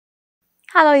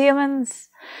Hello humans!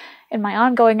 In my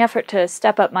ongoing effort to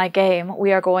step up my game,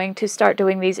 we are going to start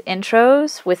doing these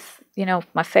intros with,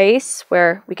 my face,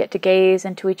 where we get to gaze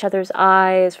into each other's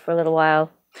eyes for a little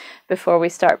while before we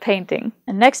start painting.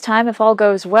 And next time, if all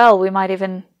goes well, we might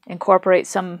even incorporate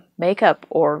some makeup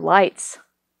or lights.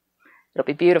 It'll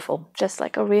be beautiful, just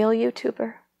like a real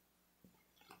YouTuber.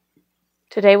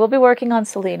 Today we'll be working on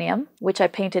Selenium, which I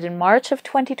painted in March of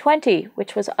 2020,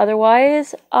 which was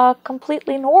otherwise a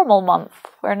completely normal month,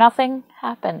 where nothing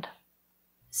happened.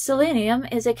 Selenium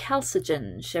is a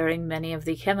chalcogen, sharing many of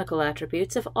the chemical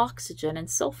attributes of oxygen and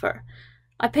sulfur.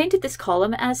 I painted this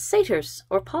column as satyrs,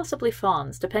 or possibly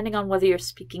fauns, depending on whether you're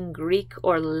speaking Greek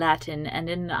or Latin, and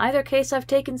in either case I've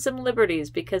taken some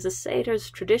liberties, because a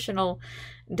satyr's traditional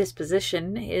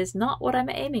disposition is not what I'm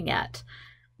aiming at.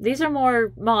 These are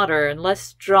more modern,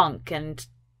 less drunk, and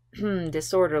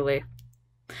disorderly.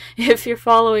 If you're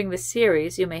following the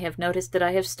series, you may have noticed that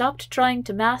I have stopped trying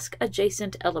to mask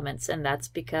adjacent elements, and that's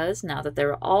because now that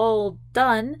they're all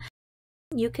done,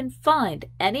 you can find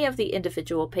any of the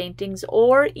individual paintings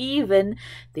or even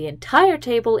the entire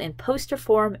table in poster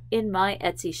form in my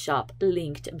Etsy shop,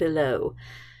 linked below.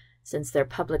 Since they're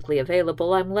publicly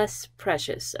available, I'm less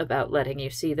precious about letting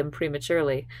you see them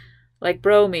prematurely. Like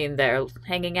bromine there,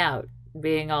 hanging out,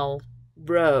 being all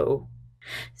bro.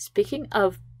 Speaking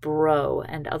of bro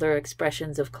and other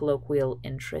expressions of colloquial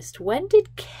interest, when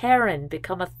did Karen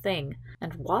become a thing,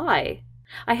 and why?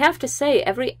 I have to say,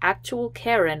 every actual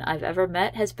Karen I've ever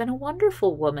met has been a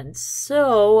wonderful woman,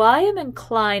 so I am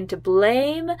inclined to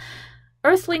blame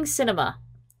Earthling Cinema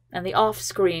and the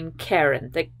off-screen Karen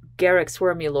that Garrick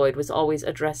Swermuloid was always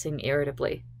addressing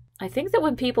irritably. I think that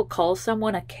when people call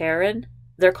someone a Karen,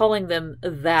 they're calling them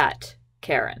that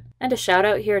Karen. And a shout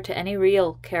out here to any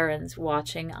real Karens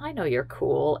watching. I know you're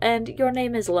cool, and your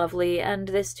name is lovely, and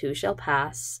this too shall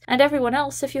pass. And everyone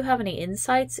else, if you have any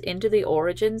insights into the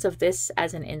origins of this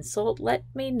as an insult, let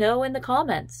me know in the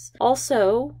comments.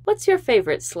 Also, what's your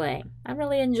favorite slang? I'm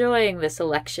really enjoying this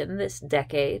election, this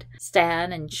decade.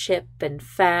 Stan and chip and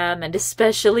fam, and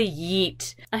especially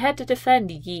yeet. I had to defend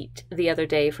yeet the other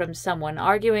day from someone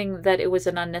arguing that it was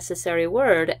an unnecessary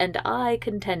word, and I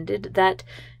contended that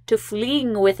to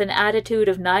fling with an attitude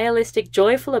of nihilistic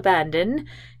joyful abandon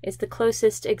is the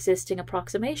closest existing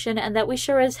approximation, and that we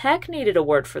sure as heck needed a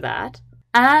word for that.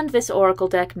 And this oracle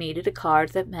deck needed a card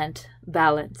that meant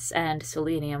balance, and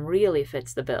selenium really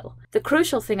fits the bill. The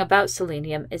crucial thing about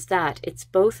selenium is that it's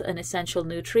both an essential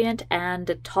nutrient and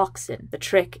a toxin. The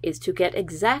trick is to get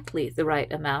exactly the right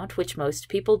amount, which most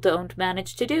people don't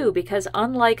manage to do, because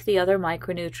unlike the other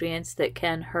micronutrients that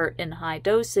can hurt in high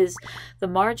doses, the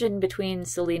margin between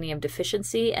selenium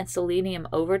deficiency and selenium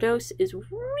overdose is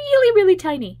really, really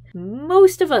tiny.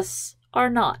 Most of us are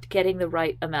not getting the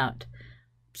right amount.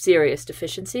 Serious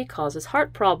deficiency causes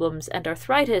heart problems and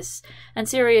arthritis, and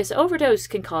serious overdose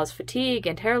can cause fatigue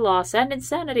and hair loss and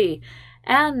insanity,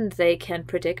 and they can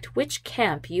predict which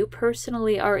camp you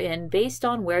personally are in based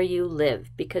on where you live,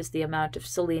 because the amount of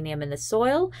selenium in the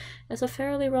soil is a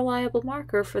fairly reliable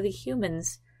marker for the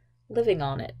humans living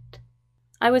on it.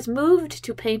 I was moved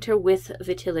to paint her with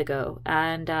vitiligo,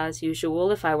 and as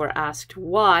usual, if I were asked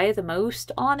why, the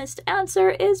most honest answer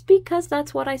is because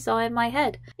that's what I saw in my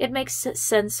head. It makes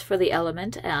sense for the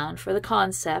element and for the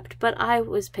concept, but I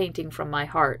was painting from my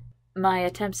heart. My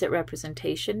attempts at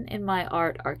representation in my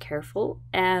art are careful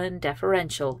and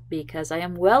deferential, because I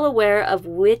am well aware of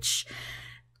which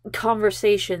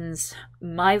conversations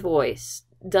my voice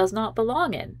does not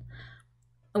belong in,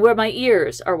 where my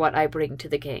ears are what I bring to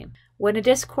the game. When a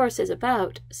discourse is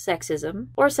about sexism,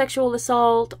 or sexual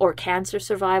assault, or cancer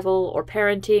survival, or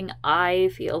parenting,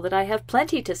 I feel that I have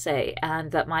plenty to say,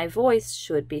 and that my voice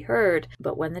should be heard.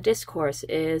 But when the discourse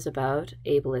is about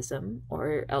ableism,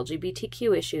 or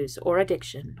LGBTQ issues, or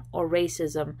addiction, or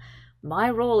racism, my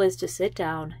role is to sit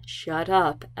down, shut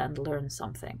up, and learn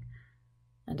something.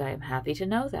 And I am happy to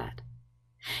know that.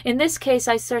 In this case,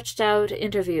 I searched out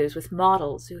interviews with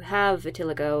models who have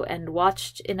vitiligo and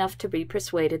watched enough to be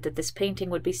persuaded that this painting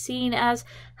would be seen as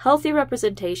healthy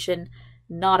representation,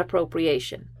 not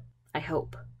appropriation. I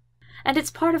hope. And it's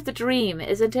part of the dream,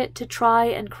 isn't it, to try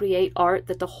and create art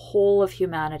that the whole of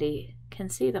humanity can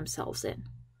see themselves in.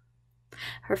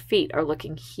 Her feet are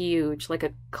looking huge, like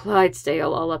a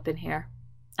Clydesdale all up in here.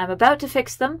 I'm about to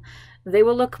fix them. They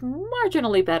will look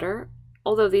marginally better,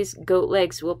 although these goat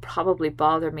legs will probably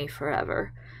bother me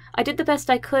forever. I did the best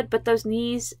I could, but those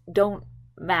knees don't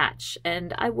match,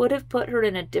 and I would have put her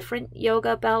in a different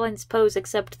yoga balance pose,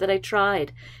 except that I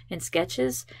tried in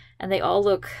sketches, and they all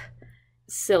look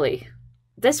silly.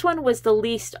 This one was the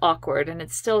least awkward, and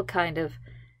it's still kind of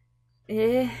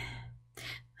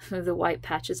The white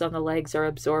patches on the legs are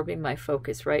absorbing my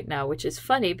focus right now, which is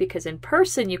funny because in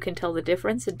person you can tell the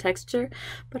difference in texture,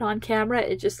 but on camera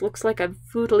it just looks like I'm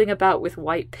foodling about with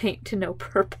white paint to no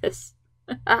purpose.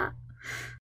 I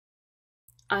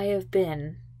have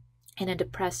been in a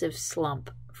depressive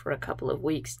slump for a couple of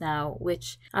weeks now,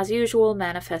 which, as usual,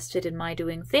 manifested in my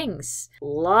doing things.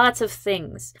 Lots of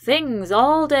things. Things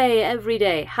all day, every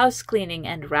day. House cleaning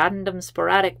and random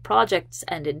sporadic projects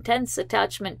and intense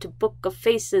attachment to Book of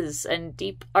Faces and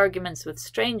deep arguments with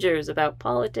strangers about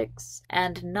politics.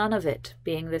 And none of it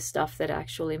being the stuff that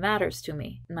actually matters to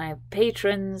me. My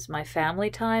patrons, my family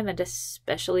time, and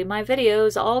especially my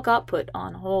videos all got put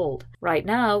on hold. Right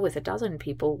now, with 12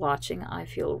 people watching, I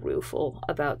feel rueful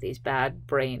about these bad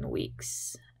brain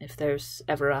weeks. If there's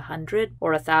ever 100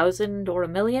 or 1,000 or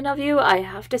 1,000,000 of you, I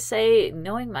have to say,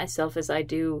 knowing myself as I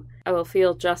do, I will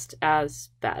feel just as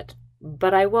bad.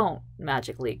 But I won't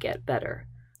magically get better.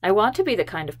 I want to be the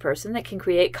kind of person that can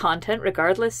create content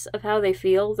regardless of how they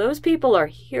feel. Those people are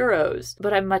heroes,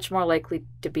 but I'm much more likely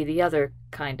to be the other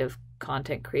kind of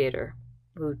content creator,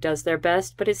 who does their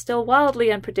best but is still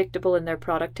wildly unpredictable in their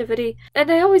productivity, and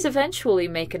I always eventually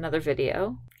make another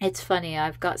video. It's funny,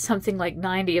 I've got something like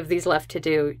 90 of these left to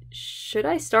do. Should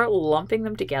I start lumping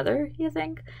them together, you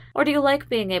think? Or do you like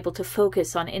being able to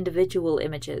focus on individual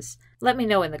images? Let me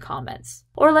know in the comments.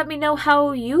 Or let me know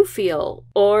how you feel,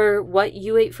 or what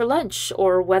you ate for lunch,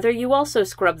 or whether you also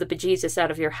scrub the bejesus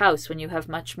out of your house when you have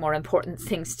much more important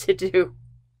things to do.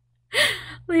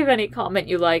 Leave any comment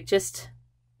you like, just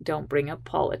don't bring up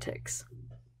politics.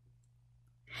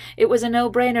 It was a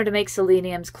no-brainer to make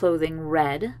Selenium's clothing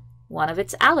red. One of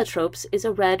its allotropes is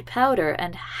a red powder,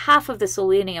 and half of the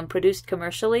selenium produced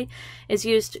commercially is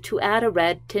used to add a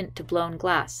red tint to blown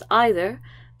glass, either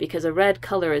because a red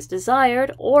color is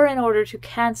desired or in order to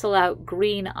cancel out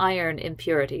green iron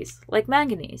impurities, like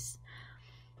manganese.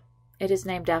 It is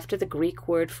named after the Greek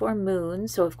word for moon,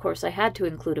 so of course I had to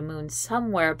include a moon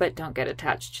somewhere, but don't get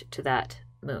attached to that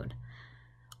moon.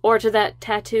 Or to that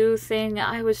tattoo thing.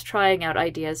 I was trying out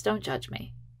ideas, don't judge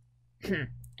me.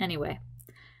 Anyway.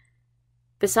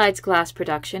 Besides glass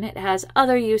production, it has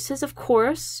other uses, of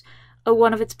course.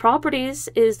 One of its properties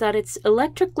is that it's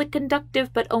electrically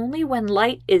conductive, but only when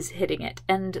light is hitting it,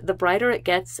 and the brighter it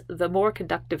gets, the more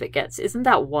conductive it gets. Isn't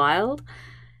that wild?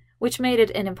 Which made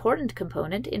it an important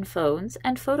component in phones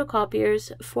and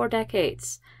photocopiers for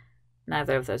decades.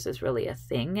 Neither of those is really a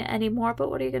thing anymore, but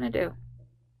what are you going to do?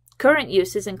 Current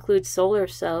uses include solar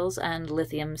cells and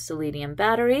lithium-selenium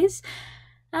batteries.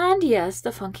 And yes,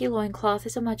 the funky loincloth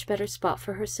is a much better spot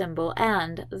for her symbol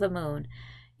and the moon.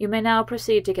 You may now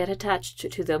proceed to get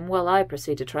attached to them while I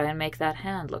proceed to try and make that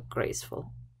hand look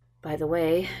graceful. By the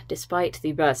way, despite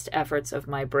the best efforts of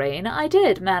my brain, I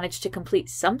did manage to complete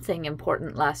something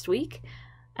important last week.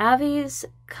 Avi's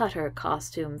cutter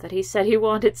costume that he said he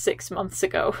wanted 6 months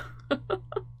ago.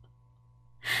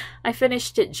 I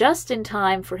finished it just in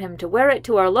time for him to wear it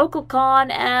to our local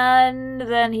con, and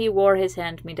then he wore his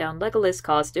hand-me-down Legolas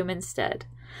costume instead.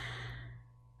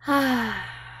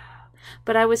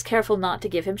 But I was careful not to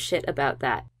give him shit about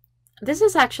that. This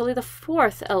is actually the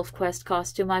 4th ElfQuest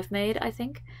costume I've made, I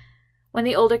think. When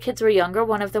the older kids were younger,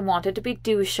 one of them wanted to be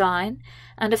Dewshine,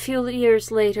 and a few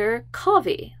years later,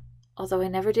 Kavi. Although I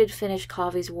never did finish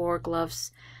Kavi's war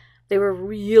gloves. They were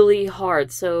really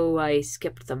hard, so I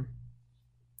skipped them.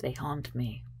 They haunt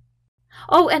me.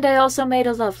 Oh, and I also made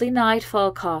a lovely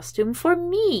Nightfall costume for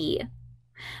me.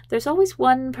 There's always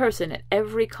one person at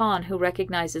every con who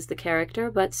recognizes the character,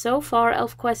 but so far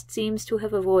ElfQuest seems to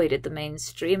have avoided the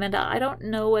mainstream, and I don't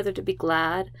know whether to be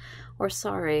glad or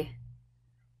sorry.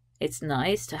 It's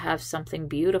nice to have something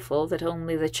beautiful that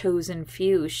only the chosen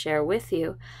few share with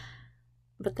you.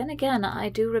 But then again, I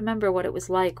do remember what it was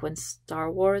like when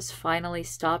Star Wars finally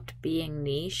stopped being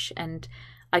niche, and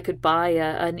I could buy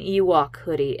an Ewok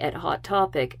hoodie at Hot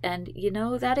Topic, and, you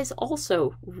know, that is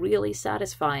also really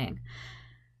satisfying.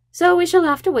 So we shall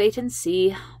have to wait and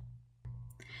see.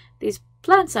 These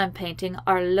plants I'm painting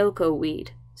are loco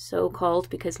weed, so called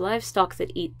because livestock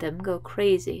that eat them go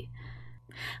crazy.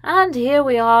 And here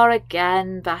we are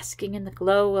again, basking in the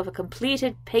glow of a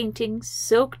completed painting,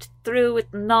 soaked through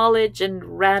with knowledge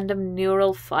and random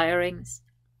neural firings.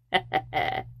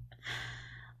 I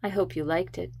hope you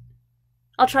liked it.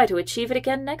 I'll try to achieve it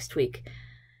again next week.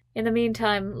 In the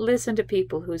meantime, listen to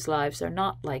people whose lives are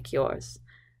not like yours.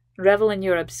 Revel in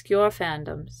your obscure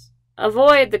fandoms.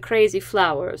 Avoid the crazy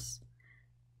flowers.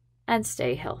 And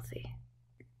stay healthy.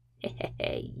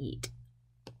 Yeet.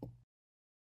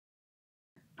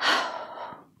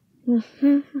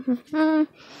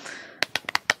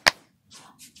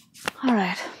 All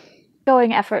right.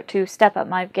 Going effort to step up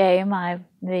my game. I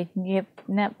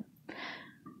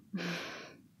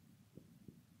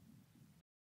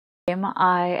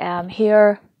am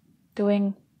here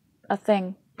doing a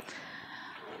thing.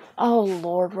 Oh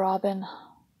Lord, Robin.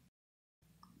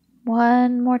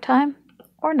 One more time?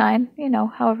 Or 9, you know,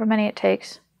 however many it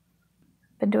takes.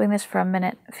 Been doing this for a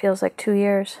minute. It feels like 2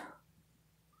 years.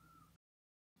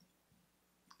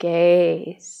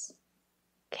 Gaze.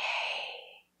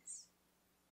 Gaze.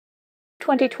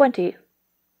 2020.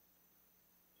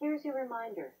 Here's your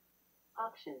reminder.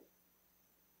 Option.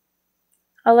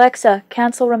 Alexa,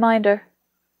 cancel reminder.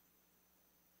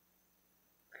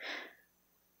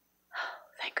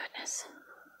 Thank goodness.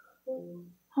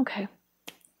 Okay.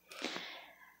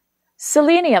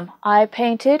 Selenium, I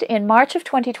painted in March of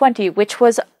 2020, which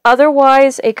was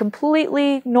otherwise a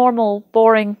completely normal,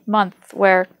 boring month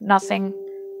where nothing...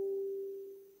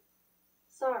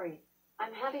 Sorry,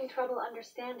 I'm having trouble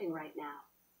understanding right now.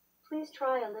 Please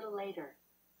try a little later.